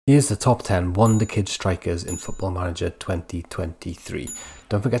Here's the top 10 Wonder Kid strikers in Football Manager 2023.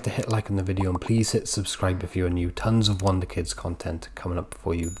 Don't forget to hit like on the video and please hit subscribe if you're new. Tons of Wonder Kids content coming up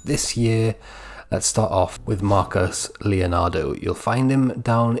for you this year. Let's start off with Marcos Leonardo. You'll find him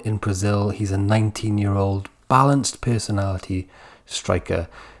down in Brazil. He's a 19-year-old balanced personality striker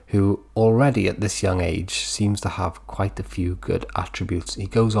who already at this young age seems to have quite a few good attributes. He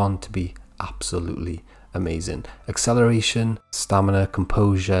goes on to be absolutely amazing. Acceleration, stamina,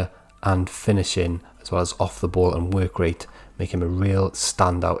 composure and finishing, as well as off the ball and work rate, make him a real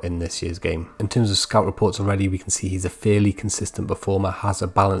standout in this year's game. In terms of scout reports already, we can see he's a fairly consistent performer, has a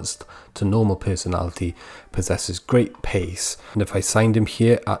balanced to normal personality, possesses great pace, and if I signed him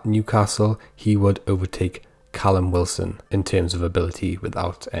here at Newcastle, he would overtake Callum Wilson in terms of ability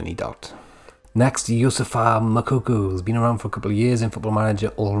without any doubt. Next, Youssoufa Moukoko has been around for a couple of years in Football Manager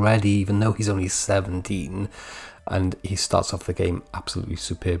already, even though he's only 17. And he starts off the game absolutely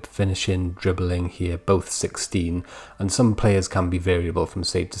superb. Finishing, dribbling here, both 16. And some players can be variable from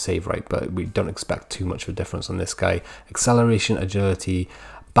save to save, right? But we don't expect too much of a difference on this guy. Acceleration, agility,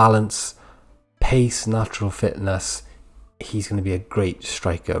 balance, pace, natural fitness. He's going to be a great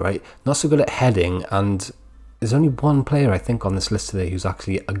striker, right? Not so good at heading, and there's only one player I think on this list today who's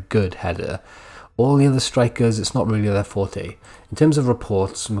actually a good header. All the other strikers, it's not really their forte. In terms of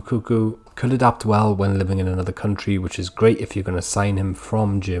reports, Moukoko could adapt well when living in another country, which is great if you're going to sign him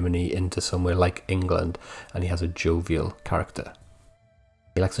from Germany into somewhere like England, and he has a jovial character.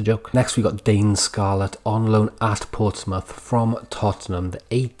 He likes a joke. Next we got Dane Scarlett on loan at Portsmouth from Tottenham. The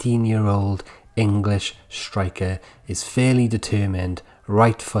 18-year-old English striker is fairly determined,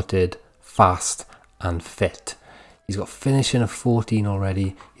 right-footed, fast and fit. He's got finishing of 14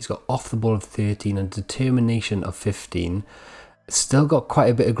 already. He's got off the ball of 13 and determination of 15. Still got quite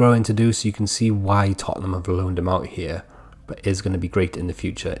a bit of growing to do, so you can see why Tottenham have loaned him out here, but is going to be great in the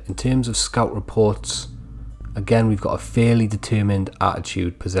future. In terms of scout reports, again, we've got a fairly determined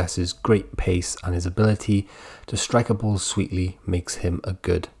attitude, possesses great pace, and his ability to strike a ball sweetly makes him a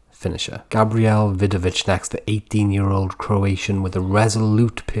good finisher. Gabriel Vidovic next, the 18-year-old Croatian with a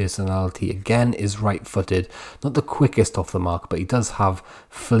resolute personality, again is right-footed, not the quickest off the mark, but he does have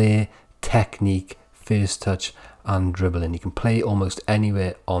flair, technique, first touch and dribbling. He can play almost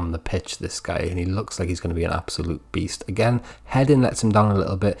anywhere on the pitch, this guy, and he looks like he's going to be an absolute beast. Again, heading lets him down a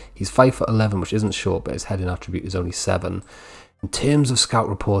little bit. He's 5'11", which isn't short, but his heading attribute is only 7. In terms of scout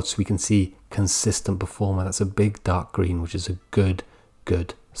reports, we can see consistent performer. That's a big dark green, which is a good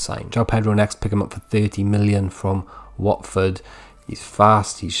sign. João Pedro next, pick him up for 30 million from Watford. He's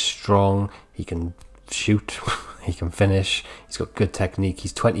fast, he's strong, he can shoot, he can finish, he's got good technique.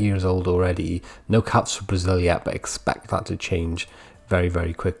 He's 20 years old already. No caps for Brazil yet, but expect that to change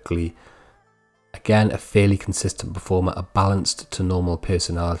very quickly. Again, a fairly consistent performer, a balanced to normal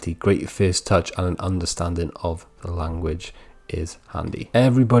personality, great first touch and an understanding of the language is handy.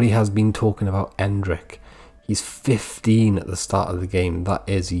 Everybody has been talking about Endrick. He's 15 at the start of the game. That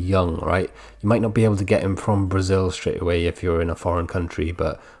is young, right? You might not be able to get him from Brazil straight away if you're in a foreign country,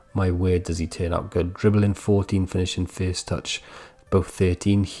 but my word, does he turn out good. Dribbling 14, finishing first touch, both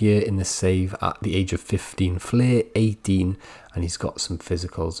 13 here in the save at the age of 15. Flair 18, and he's got some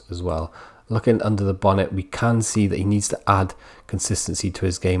physicals as well. Looking under the bonnet, we can see that he needs to add consistency to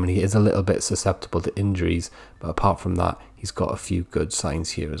his game, and he is a little bit susceptible to injuries, but apart from that, he's got a few good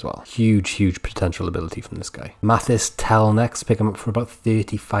signs here as well. Huge potential ability from this guy. Mathis Tell next, pick him up for about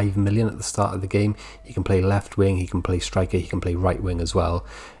 35 million at the start of the game. He can play left wing, he can play striker, he can play right wing as well.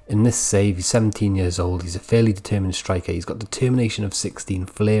 In this save, he's 17 years old, he's a fairly determined striker, he's got determination of 16,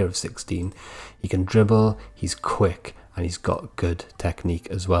 flair of 16, he can dribble, he's quick, and he's got good technique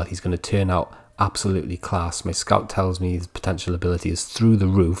as well. He's going to turn out absolutely class. My scout tells me his potential ability is through the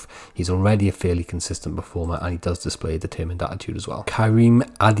roof. He's already a fairly consistent performer, and he does display a determined attitude as well. Karim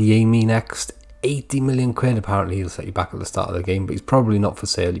Adeyemi next, 80 million quid. Apparently he'll set you back at the start of the game, but he's probably not for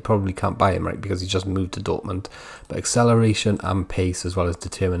sale. You probably can't buy him, right, because he's just moved to Dortmund. But acceleration and pace as well as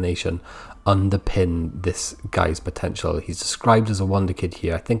determination underpin this guy's potential. He's described as a wonder kid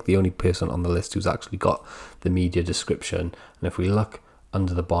here. I think the only person on the list who's actually got the media description. And if we look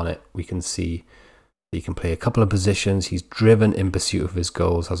under the bonnet, we can see he can play a couple of positions. He's driven in pursuit of his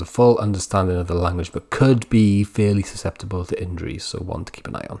goals, has a full understanding of the language, but could be fairly susceptible to injuries, so one to keep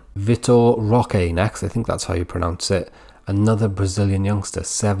an eye on. Vitor Roque next, I think that's how you pronounce it. Another Brazilian youngster,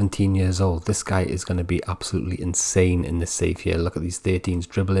 17 years old. This guy is going to be absolutely insane in this save here. Look at these 13s,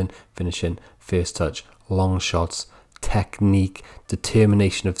 dribbling, finishing, first touch, long shots, technique,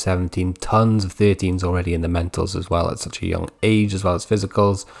 determination of 17, tons of 13s already in the mentals as well at such a young age, as well as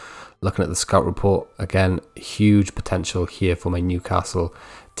physicals. Looking at the scout report, again, huge potential here for my Newcastle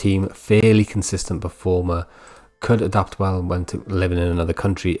team, fairly consistent performer, could adapt well when living in another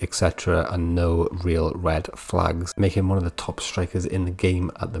country, etc., and no real red flags, making him one of the top strikers in the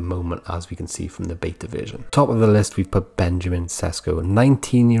game at the moment, as we can see from the beta version. Top of the list, we've put Benjamin Sesko,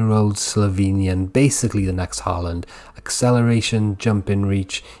 19-year-old Slovenian, basically the next Haaland. Acceleration, jump in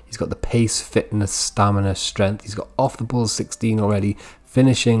reach, he's got the pace, fitness, stamina, strength, he's got off the ball 16 already,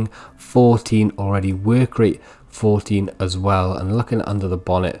 finishing 14 already, work rate 14 as well. And looking under the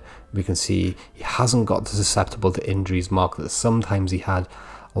bonnet, we can see he hasn't got the susceptible to injuries mark that sometimes he had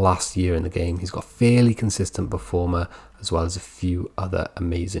last year in the game. He's got fairly consistent performer, as well as a few other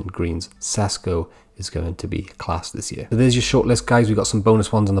amazing greens. Sesko is going to be class this year. So there's your shortlist, guys. We've got some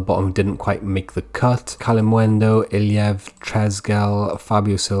bonus ones on the bottom who didn't quite make the cut. Kalimuendo, Iliev, Trezgel,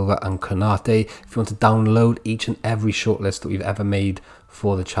 Fabio Silva and Konate. If you want to download each and every shortlist that we've ever made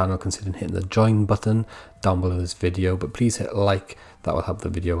for the channel, consider hitting the join button down below this video. But please hit like, that will help the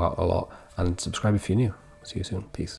video out a lot. And subscribe if you're new. See you soon. Peace.